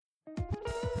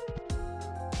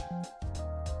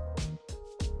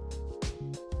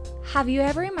Have you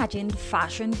ever imagined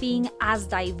fashion being as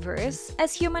diverse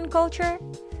as human culture?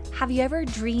 Have you ever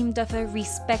dreamed of a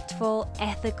respectful,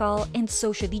 ethical, and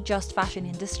socially just fashion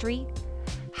industry?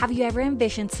 Have you ever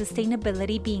envisioned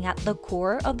sustainability being at the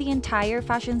core of the entire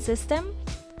fashion system?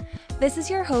 This is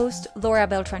your host, Laura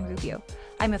Beltrán-Rubio.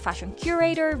 I'm a fashion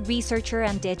curator, researcher,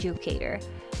 and educator.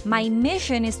 My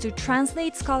mission is to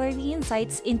translate scholarly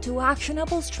insights into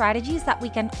actionable strategies that we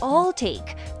can all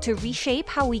take to reshape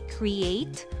how we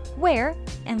create, wear,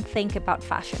 and think about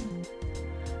fashion.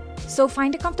 So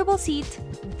find a comfortable seat,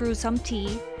 brew some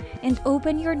tea, and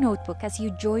open your notebook as you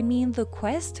join me in the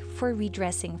quest for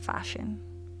redressing fashion.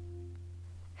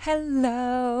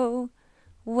 Hello!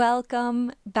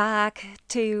 Welcome back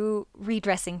to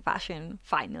Redressing Fashion,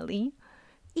 finally.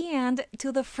 And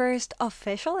to the first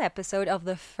official episode of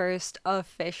the first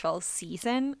official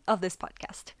season of this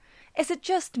podcast. Is it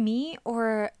just me,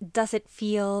 or does it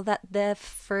feel that the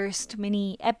first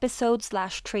mini episode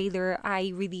 / trailer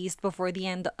I released before the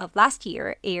end of last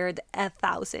year aired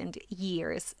 1,000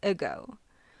 years ago?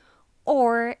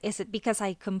 Or is it because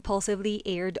I compulsively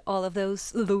aired all of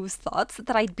those loose thoughts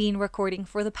that I'd been recording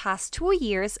for the past 2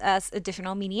 years as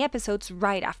additional mini episodes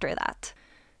right after that?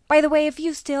 By the way, if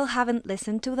you still haven't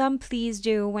listened to them, please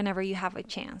do whenever you have a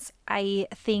chance. I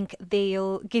think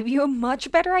they'll give you a much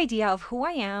better idea of who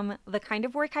I am, the kind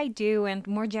of work I do, and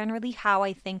more generally how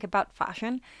I think about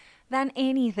fashion than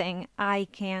anything I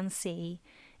can say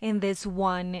in this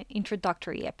one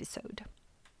introductory episode.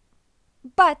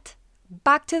 But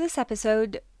back to this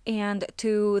episode and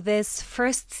to this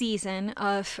first season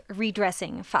of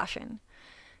Redressing Fashion.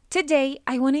 Today,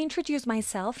 I want to introduce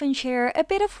myself and share a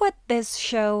bit of what this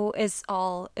show is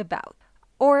all about,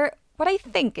 or what I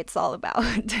think it's all about.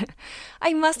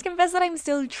 I must confess that I'm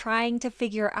still trying to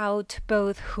figure out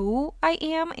both who I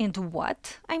am and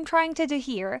what I'm trying to do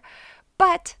here,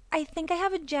 but I think I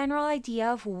have a general idea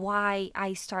of why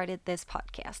I started this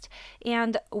podcast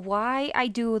and why I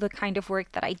do the kind of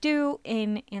work that I do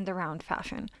in and around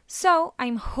fashion. So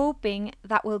I'm hoping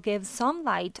that will give some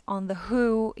light on the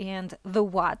who and the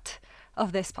what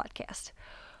of this podcast.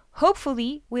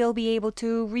 Hopefully, we'll be able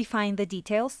to refine the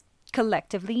details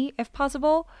collectively, if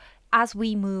possible, as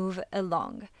we move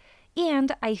along.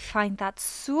 And I find that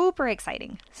super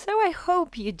exciting, so I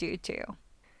hope you do too.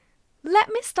 Let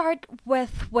me start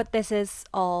with what this is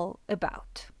all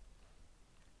about.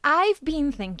 I've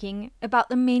been thinking about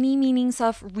the many meanings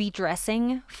of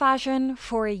redressing fashion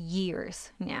for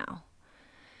years now.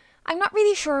 I'm not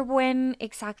really sure when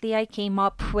exactly I came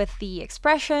up with the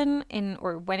expression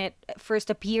or when it first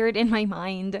appeared in my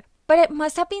mind, but it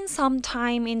must have been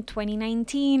sometime in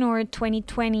 2019 or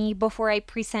 2020 before I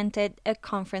presented a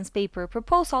conference paper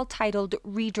proposal titled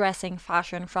Redressing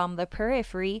Fashion from the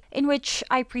Periphery, in which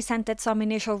I presented some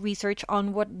initial research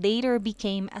on what later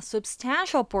became a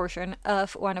substantial portion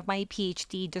of one of my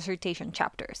PhD dissertation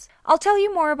chapters. I'll tell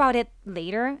you more about it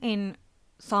later in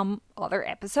some other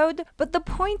episode, but the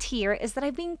point here is that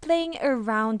I've been playing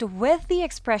around with the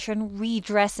expression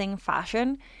redressing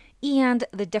fashion and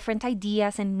the different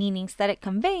ideas and meanings that it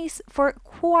conveys for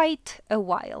quite a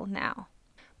while now.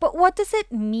 But what does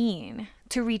it mean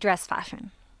to redress fashion?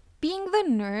 Being the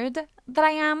nerd that I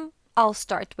am, I'll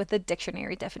start with the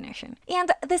dictionary definition.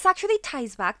 And this actually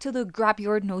ties back to the grab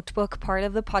your notebook part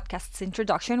of the podcast's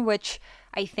introduction, which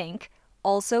I think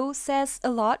also says a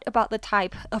lot about the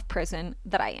type of person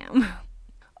that I am.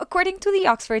 According to the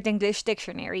Oxford English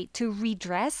Dictionary, to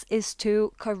redress is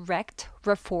to correct,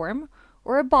 reform,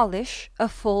 or abolish a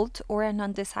fault or an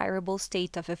undesirable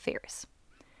state of affairs.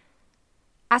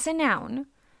 As a noun,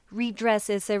 redress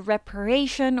is a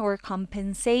reparation or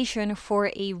compensation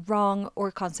for a wrong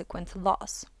or consequent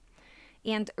loss.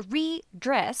 And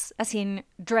redress, as in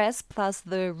dress plus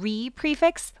the re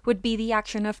prefix, would be the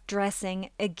action of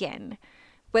dressing again,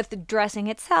 with dressing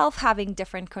itself having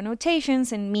different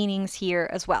connotations and meanings here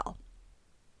as well.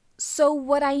 So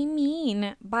what I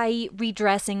mean by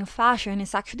redressing fashion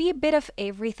is actually a bit of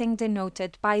everything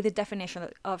denoted by the definition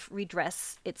of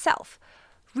redress itself.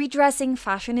 Redressing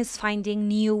fashion is finding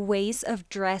new ways of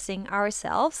dressing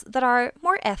ourselves that are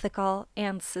more ethical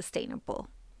and sustainable.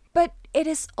 But it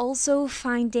is also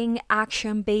finding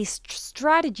action-based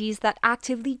strategies that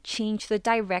actively change the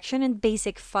direction and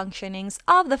basic functionings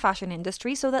of the fashion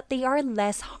industry so that they are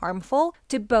less harmful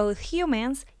to both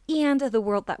humans and the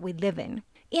world that we live in.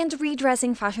 And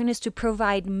redressing fashion is to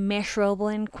provide measurable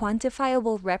and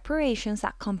quantifiable reparations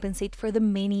that compensate for the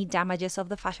many damages of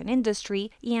the fashion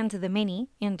industry and the many,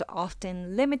 and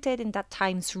often limited and at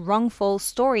times wrongful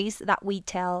stories that we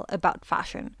tell about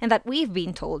fashion and that we've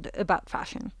been told about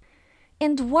fashion.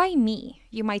 And why me,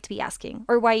 you might be asking?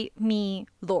 Or why me,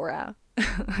 Laura?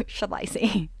 shall I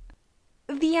say?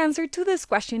 The answer to this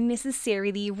question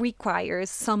necessarily requires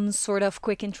some sort of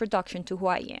quick introduction to who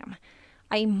I am.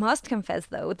 I must confess,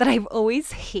 though, that I've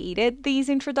always hated these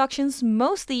introductions,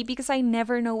 mostly because I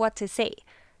never know what to say.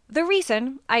 The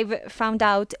reason, I've found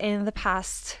out in the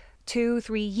past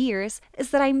 2-3 years,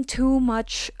 is that I'm too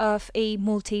much of a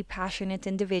multi-passionate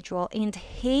individual and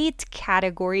hate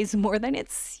categories more than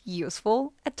it's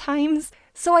useful at times.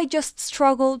 So I just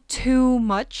struggle too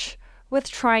much with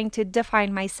trying to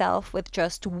define myself with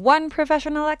just one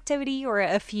professional activity or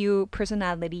a few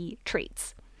personality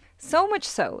traits. So much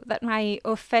so that my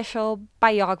official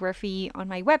biography on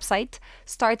my website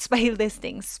starts by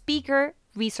listing speaker,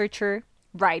 researcher,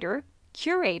 writer,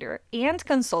 curator, and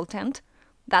consultant.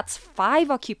 That's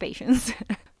 5 occupations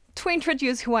to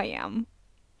introduce who I am.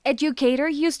 Educator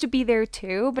used to be there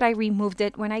too, but I removed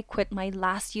it when I quit my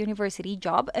last university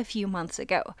job a few months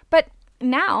ago. But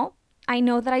now, I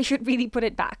know that I should really put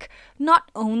it back. Not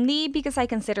only because I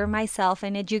consider myself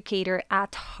an educator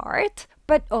at heart,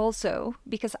 but also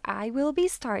because I will be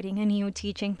starting a new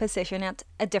teaching position at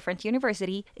a different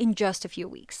university in just a few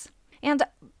weeks. And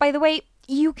by the way,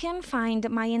 you can find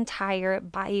my entire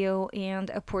bio and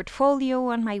a portfolio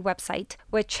on my website,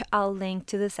 which I'll link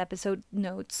to this episode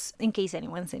notes in case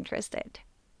anyone's interested.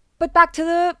 But back to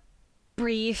the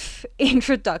brief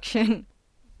introduction.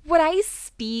 What I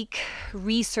speak,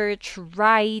 research,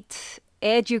 write,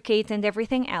 educate, and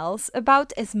everything else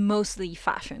about is mostly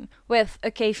fashion, with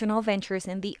occasional ventures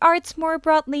in the arts more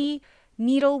broadly,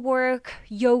 needlework,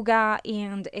 yoga,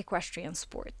 and equestrian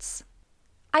sports.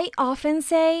 I often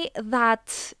say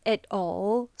that it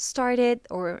all started,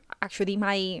 or actually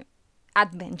my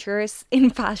adventures in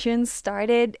fashion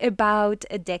started about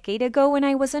a decade ago when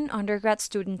I was an undergrad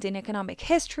student in economic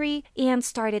history and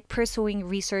started pursuing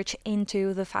research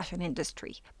into the fashion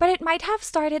industry. But it might have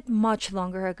started much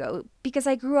longer ago because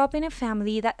I grew up in a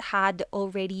family that had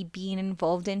already been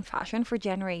involved in fashion for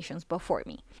generations before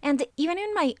me. And even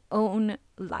in my own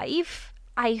life,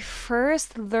 I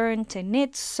first learned to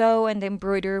knit, sew, and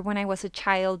embroider when I was a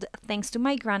child thanks to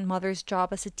my grandmother's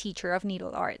job as a teacher of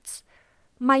needle arts.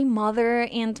 My mother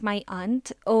and my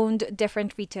aunt owned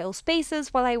different retail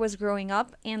spaces while I was growing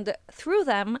up, and through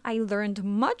them, I learned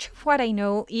much of what I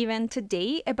know even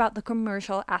today about the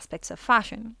commercial aspects of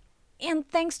fashion. And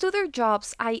thanks to their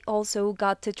jobs, I also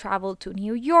got to travel to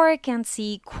New York and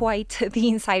see quite the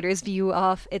insider's view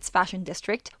of its fashion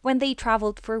district when they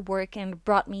traveled for work and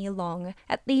brought me along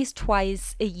at least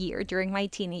twice a year during my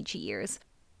teenage years.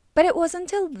 But it wasn't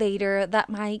until later that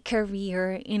my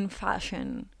career in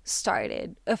fashion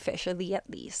started, officially at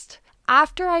least.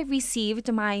 After I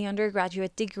received my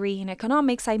undergraduate degree in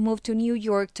economics, I moved to New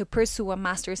York to pursue a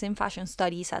master's in fashion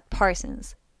studies at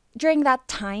Parsons. During that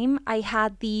time, I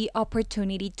had the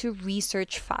opportunity to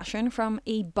research fashion from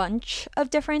a bunch of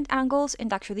different angles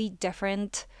and actually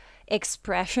different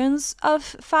expressions of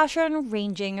fashion,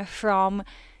 ranging from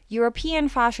European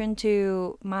fashion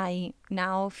to my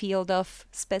now field of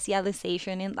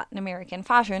specialization in Latin American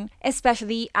fashion,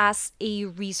 especially as a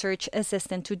research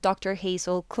assistant to Dr.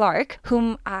 Hazel Clark,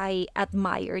 whom I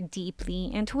admire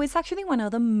deeply and who is actually one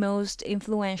of the most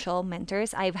influential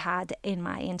mentors I've had in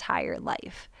my entire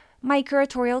life. My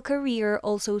curatorial career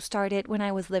also started when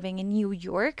I was living in New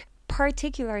York,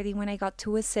 particularly when I got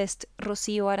to assist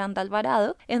Rocío Aranda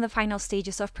Alvarado in the final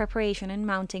stages of preparation and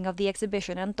mounting of the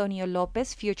exhibition Antonio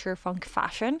López Future Funk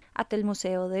Fashion at El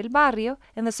Museo del Barrio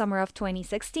in the summer of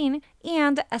 2016,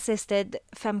 and assisted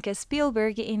Femke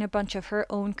Spielberg in a bunch of her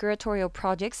own curatorial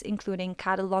projects, including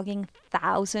cataloging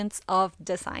thousands of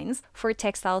designs for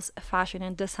textiles, fashion,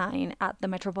 and design at the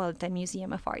Metropolitan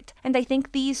Museum of Art. And I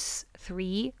think these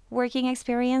 3 working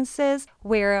experiences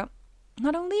were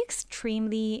not only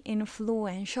extremely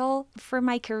influential for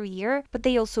my career, but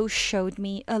they also showed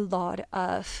me a lot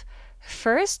of,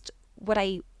 first, what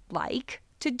I like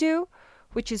to do,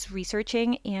 which is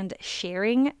researching and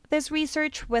sharing this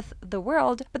research with the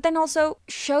world, but then also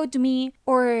showed me,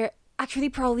 or actually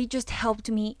probably just helped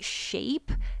me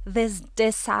shape this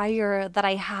desire that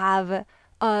I have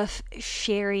of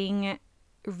sharing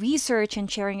research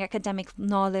and sharing academic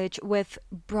knowledge with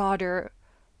broader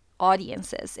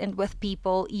audiences and with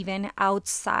people even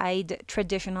outside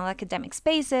traditional academic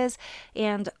spaces,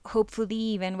 and hopefully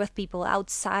even with people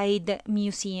outside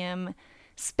museum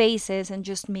spaces, and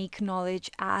just make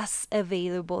knowledge as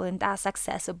available and as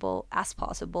accessible as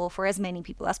possible for as many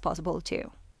people as possible too.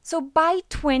 So by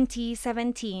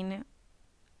 2017,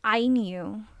 I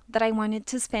knew that I wanted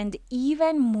to spend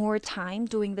even more time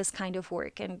doing this kind of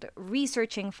work and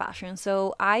researching fashion.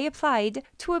 So I applied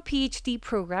to a PhD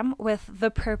program with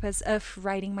the purpose of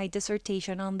writing my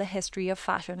dissertation on the history of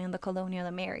fashion in the colonial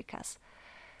Americas.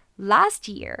 Last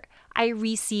year, I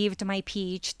received my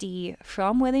PhD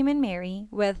from William & Mary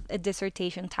with a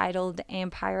dissertation titled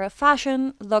Empire of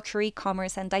Fashion, Luxury,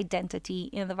 Commerce, and Identity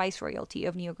in the Viceroyalty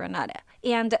of New Granada.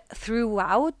 And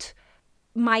throughout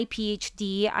my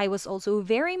PhD, I was also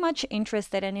very much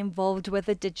interested and involved with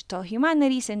the digital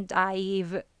humanities, and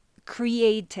I've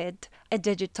created a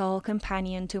digital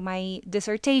companion to my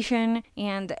dissertation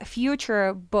and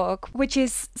future book, which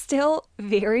is still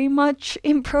very much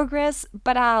in progress,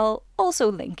 but I'll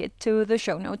also link it to the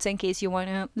show notes in case you want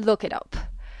to look it up.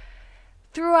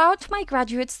 Throughout my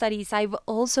graduate studies, I've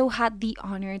also had the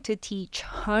honor to teach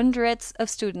hundreds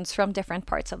of students from different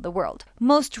parts of the world.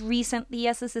 Most recently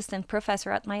as assistant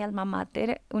professor at my alma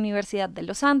mater, Universidad de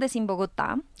los Andes in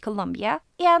Bogotá, Colombia,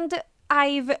 and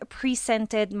I've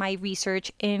presented my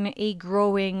research in a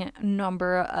growing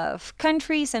number of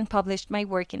countries and published my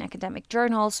work in academic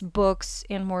journals, books,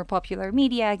 and more popular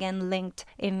media, again linked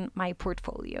in my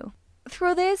portfolio.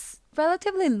 Through this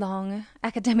relatively long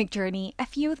academic journey, a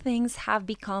few things have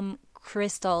become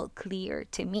crystal clear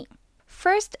to me.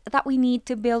 First, that we need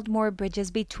to build more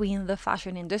bridges between the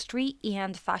fashion industry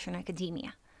and fashion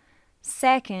academia.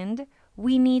 Second,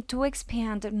 we need to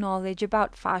expand knowledge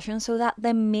about fashion so that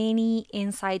the many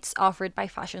insights offered by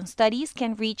fashion studies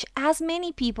can reach as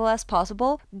many people as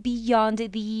possible beyond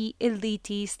the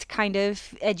elitist kind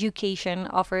of education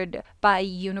offered by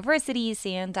universities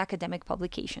and academic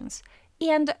publications.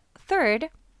 And third,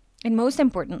 and most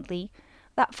importantly,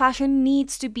 that fashion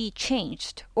needs to be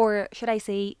changed, or should I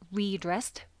say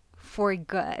redressed, for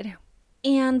good.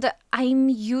 And I'm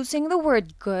using the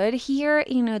word good here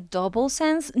in a double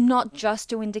sense, not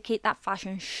just to indicate that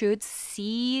fashion should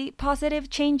see positive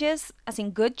changes, as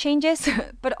in good changes,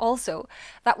 but also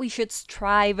that we should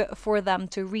strive for them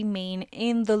to remain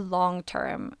in the long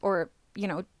term or,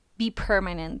 be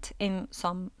permanent in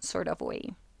some sort of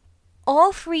way.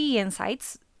 All three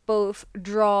insights both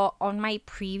draw on my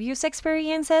previous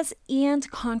experiences and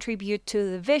contribute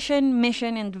to the vision,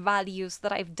 mission, and values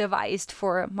that I've devised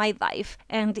for my life.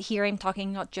 And here I'm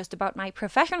talking not just about my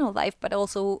professional life, but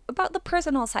also about the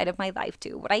personal side of my life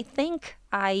too. What I think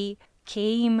I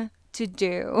came to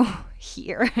do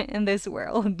here in this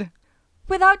world.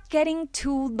 Without getting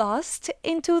too lost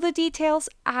into the details,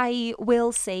 I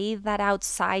will say that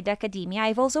outside academia,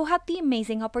 I've also had the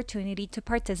amazing opportunity to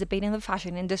participate in the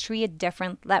fashion industry at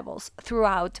different levels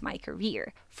throughout my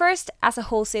career. First, as a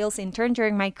wholesale intern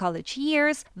during my college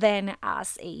years, then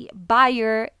as a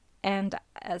buyer and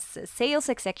as a sales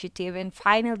executive, and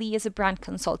finally as a brand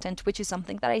consultant, which is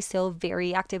something that I still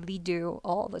very actively do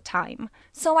all the time.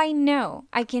 So I know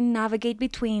I can navigate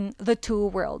between the two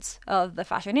worlds of the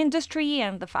fashion industry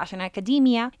and the fashion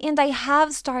academia, and I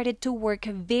have started to work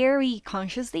very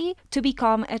consciously to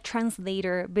become a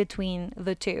translator between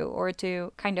the two, or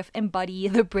to kind of embody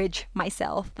the bridge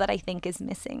myself that I think is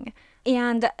missing.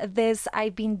 And this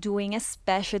I've been doing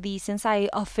especially since I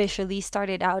officially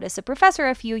started out as a professor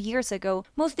a few years ago,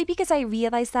 mostly because I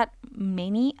realized that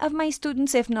many of my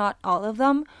students, if not all of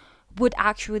them, would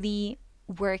actually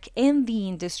work in the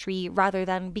industry rather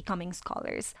than becoming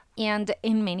scholars. And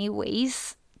in many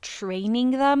ways,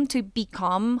 training them to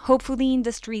become, hopefully,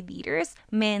 industry leaders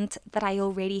meant that I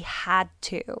already had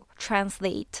to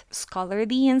translate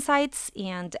scholarly insights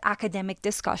and academic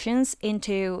discussions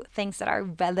into things that are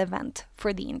relevant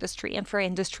for the industry and for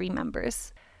industry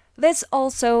members. This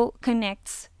also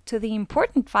connects to the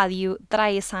important value that I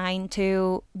assign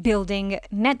to building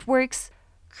networks,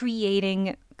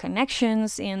 creating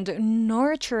connections, and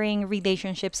nurturing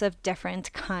relationships of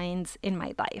different kinds in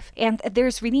my life. And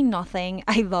there's really nothing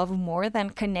I love more than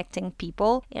connecting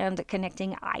people and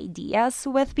connecting ideas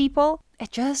with people.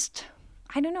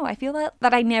 I don't know, I feel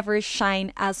that I never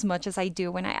shine as much as I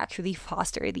do when I actually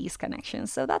foster these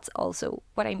connections. So that's also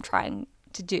what I'm trying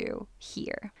to do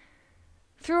here.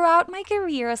 Throughout my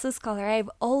career as a scholar, I've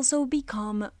also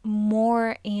become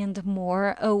more and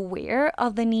more aware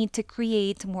of the need to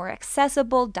create more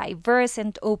accessible, diverse,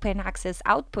 and open access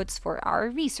outputs for our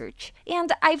research.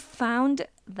 And I've found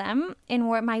them in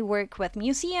my work with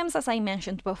museums, as I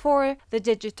mentioned before, the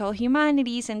digital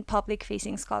humanities, and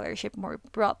public-facing scholarship more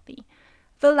broadly.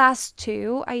 The last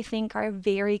two, I think, are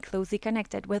very closely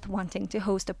connected with wanting to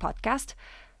host a podcast.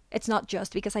 It's not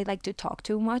just because I like to talk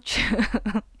too much.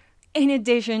 In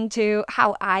addition to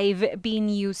how I've been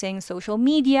using social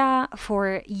media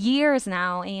for years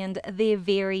now and the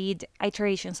varied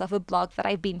iterations of a blog that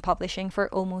I've been publishing for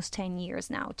almost 10 years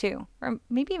now, too. Or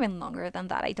maybe even longer than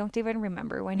that. I don't even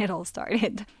remember when it all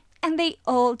started. And they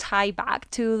all tie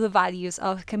back to the values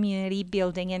of community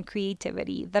building and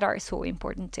creativity that are so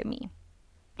important to me.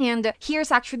 And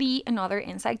here's actually another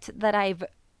insight that I've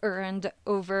earned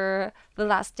over the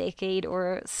last decade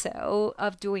or so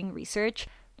of doing research.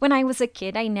 When I was a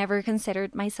kid, I never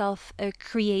considered myself a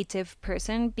creative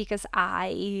person because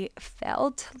I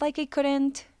felt like I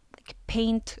couldn't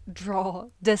paint, draw,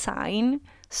 design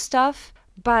stuff.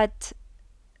 But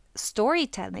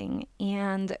storytelling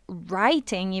and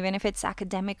writing, even if it's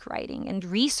academic writing and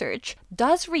research,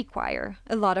 does require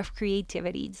a lot of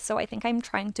creativity. So I think I'm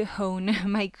trying to hone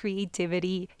my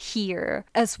creativity here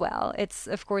as well. It's,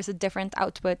 of course, a different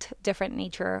output, different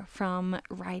nature from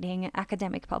writing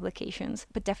academic publications,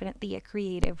 but definitely a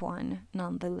creative one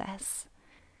nonetheless.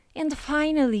 And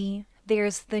finally,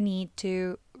 there's the need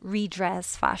to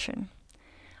redress fashion.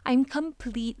 I'm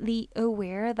completely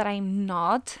aware that I'm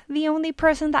not the only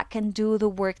person that can do the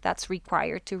work that's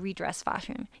required to redress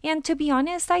fashion. And to be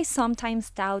honest, I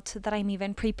sometimes doubt that I'm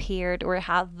even prepared or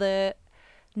have the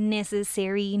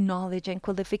necessary knowledge and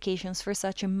qualifications for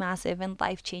such a massive and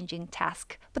life-changing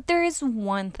task. But there is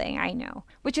one thing I know,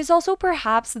 which is also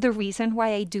perhaps the reason why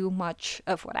I do much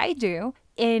of what I do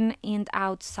in and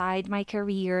outside my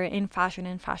career in fashion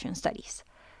and fashion studies.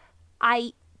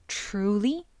 I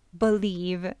truly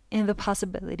believe in the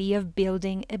possibility of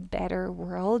building a better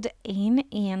world in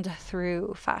and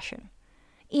through fashion.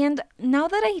 And now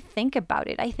that I think about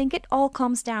it, I think it all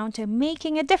comes down to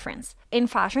making a difference. In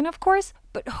fashion, of course,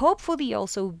 but hopefully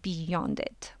also beyond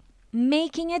it.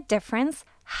 Making a difference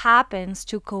happens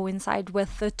to coincide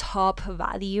with the top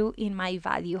value in my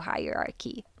value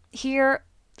hierarchy. Here,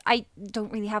 I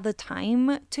don't really have the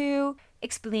time to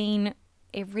explain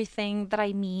everything that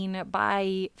I mean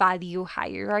by value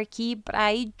hierarchy, but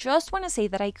I just want to say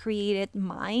that I created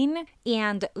mine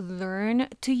and learn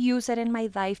to use it in my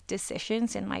life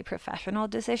decisions, in my professional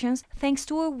decisions, thanks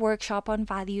to a workshop on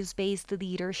values-based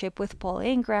leadership with Paul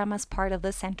Ingram as part of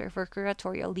the Center for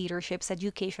Curatorial Leadership's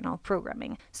educational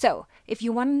programming. So, if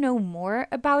you want to know more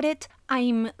about it,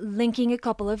 I'm linking a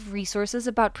couple of resources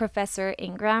about Professor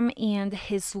Ingram and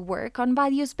his work on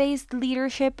values-based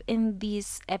leadership in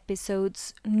these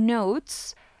episodes'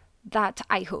 notes that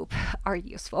I hope are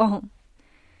useful.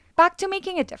 Back to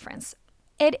making a difference.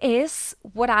 It is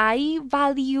what I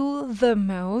value the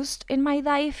most in my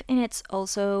life, and it's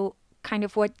also kind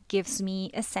of what gives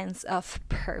me a sense of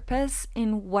purpose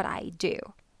in what I do.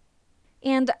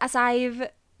 And as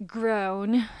I've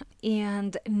grown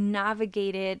and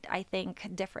navigated, I think,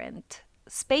 different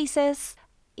spaces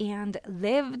and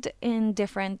lived in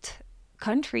different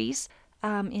countries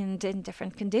and in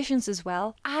different conditions as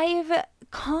well, I've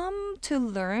come to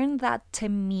learn that to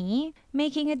me,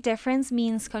 making a difference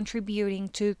means contributing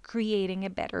to creating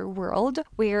a better world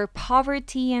where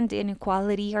poverty and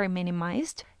inequality are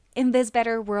minimized. In this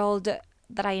better world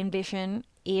that I envision,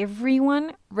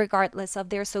 everyone, regardless of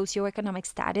their socioeconomic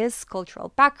status,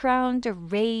 cultural background,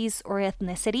 race, or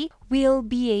ethnicity, will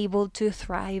be able to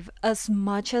thrive as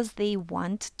much as they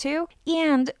want to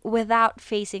and without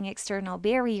facing external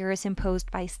barriers imposed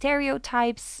by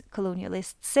stereotypes,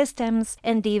 colonialist systems,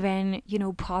 and even,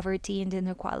 poverty and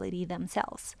inequality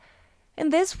themselves. In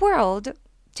this world,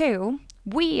 too,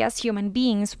 we as human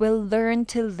beings will learn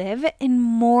to live in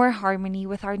more harmony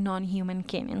with our non-human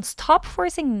kin and stop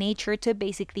forcing nature to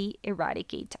basically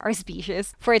eradicate our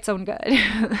species for its own good.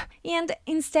 And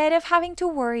instead of having to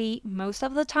worry most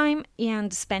of the time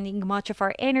and spending much of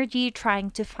our energy trying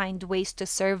to find ways to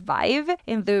survive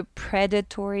in the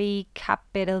predatory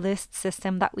capitalist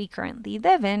system that we currently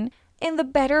live in the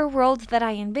better world that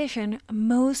I envision,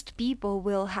 most people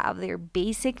will have their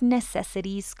basic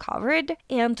necessities covered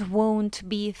and won't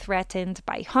be threatened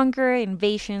by hunger,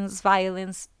 invasions,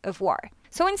 violence, of war.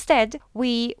 So instead,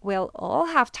 we will all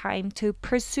have time to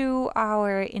pursue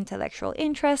our intellectual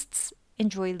interests,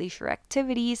 enjoy leisure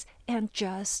activities, and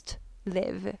just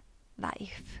live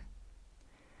life.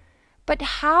 But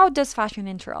how does fashion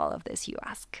enter all of this, you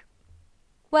ask?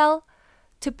 Well,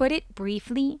 to put it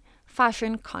briefly,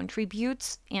 fashion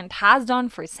contributes, and has done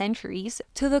for centuries,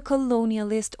 to the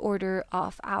colonialist order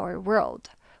of our world,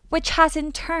 which has in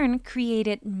turn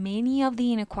created many of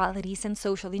the inequalities and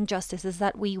social injustices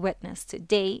that we witness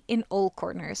today in all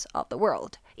corners of the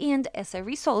world. And as a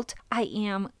result, I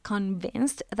am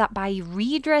convinced that by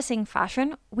redressing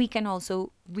fashion, we can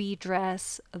also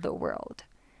redress the world.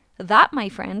 That, my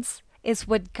friends, is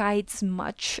what guides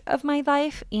much of my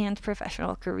life and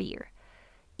professional career.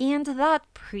 And that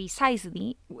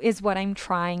precisely is what I'm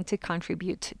trying to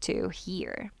contribute to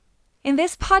here. In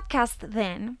this podcast,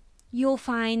 then, you'll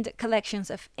find collections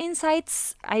of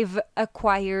insights I've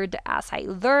acquired as I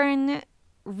learn,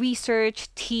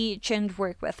 research, teach, and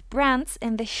work with brands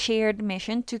in the shared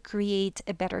mission to create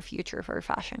a better future for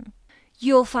fashion.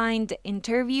 You'll find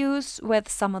interviews with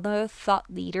some of the thought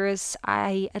leaders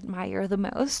I admire the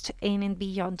most in and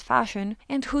beyond fashion,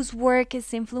 and whose work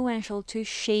is influential to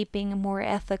shaping more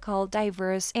ethical,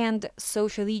 diverse, and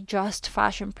socially just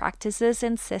fashion practices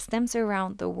and systems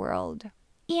around the world.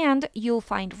 And you'll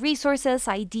find resources,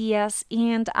 ideas,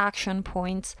 and action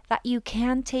points that you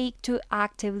can take to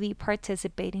actively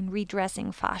participate in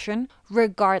redressing fashion,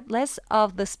 regardless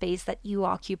of the space that you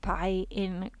occupy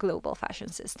in global fashion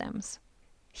systems.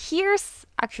 Here's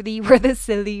actually where the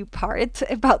silly part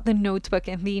about the notebook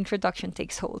and the introduction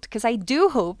takes hold, because I do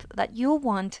hope that you'll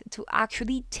want to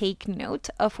actually take note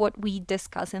of what we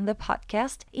discuss in the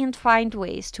podcast and find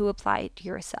ways to apply it to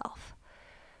yourself.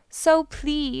 So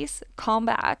please come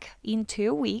back in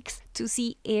 2 weeks to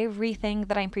see everything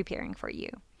that I'm preparing for you.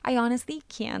 I honestly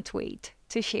can't wait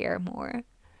to share more.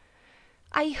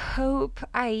 I hope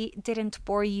I didn't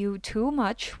bore you too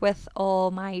much with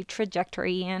all my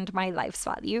trajectory and my life's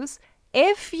values.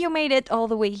 If you made it all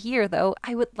the way here, though,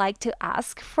 I would like to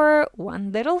ask for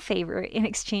one little favor in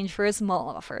exchange for a small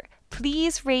offer.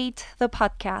 Please rate the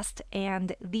podcast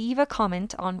and leave a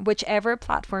comment on whichever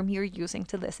platform you're using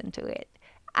to listen to it.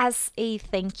 As a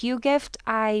thank you gift,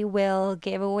 I will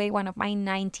give away one of my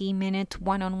 90-minute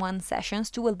one-on-one sessions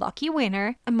to a lucky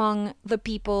winner among the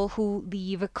people who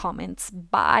leave comments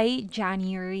by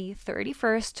January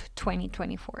 31st,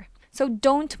 2024. So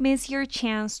don't miss your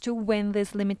chance to win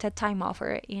this limited time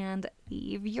offer and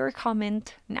leave your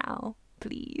comment now,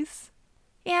 please.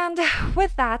 And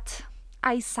with that,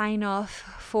 I sign off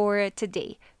for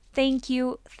today. Thank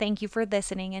you for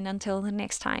listening, and until the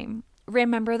next time.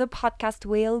 Remember, the podcast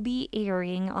will be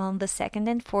airing on the second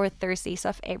and fourth Thursdays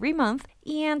of every month,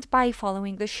 and by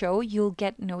following the show, you'll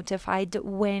get notified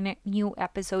when new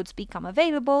episodes become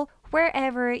available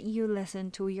wherever you listen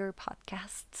to your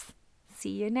podcasts.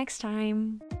 See you next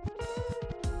time.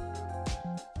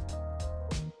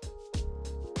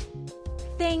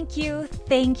 Thank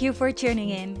you for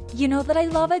tuning in. You know that I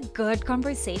love a good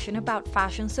conversation about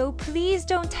fashion, so please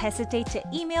don't hesitate to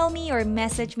email me or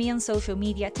message me on social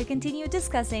media to continue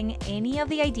discussing any of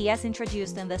the ideas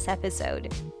introduced in this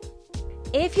episode.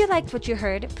 If you liked what you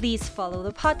heard, please follow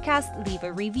the podcast, leave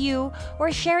a review,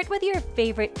 or share it with your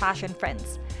favorite fashion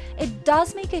friends. It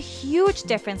does make a huge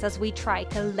difference as we try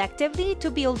collectively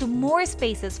to build more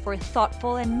spaces for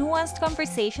thoughtful and nuanced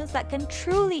conversations that can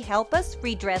truly help us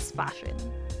redress fashion.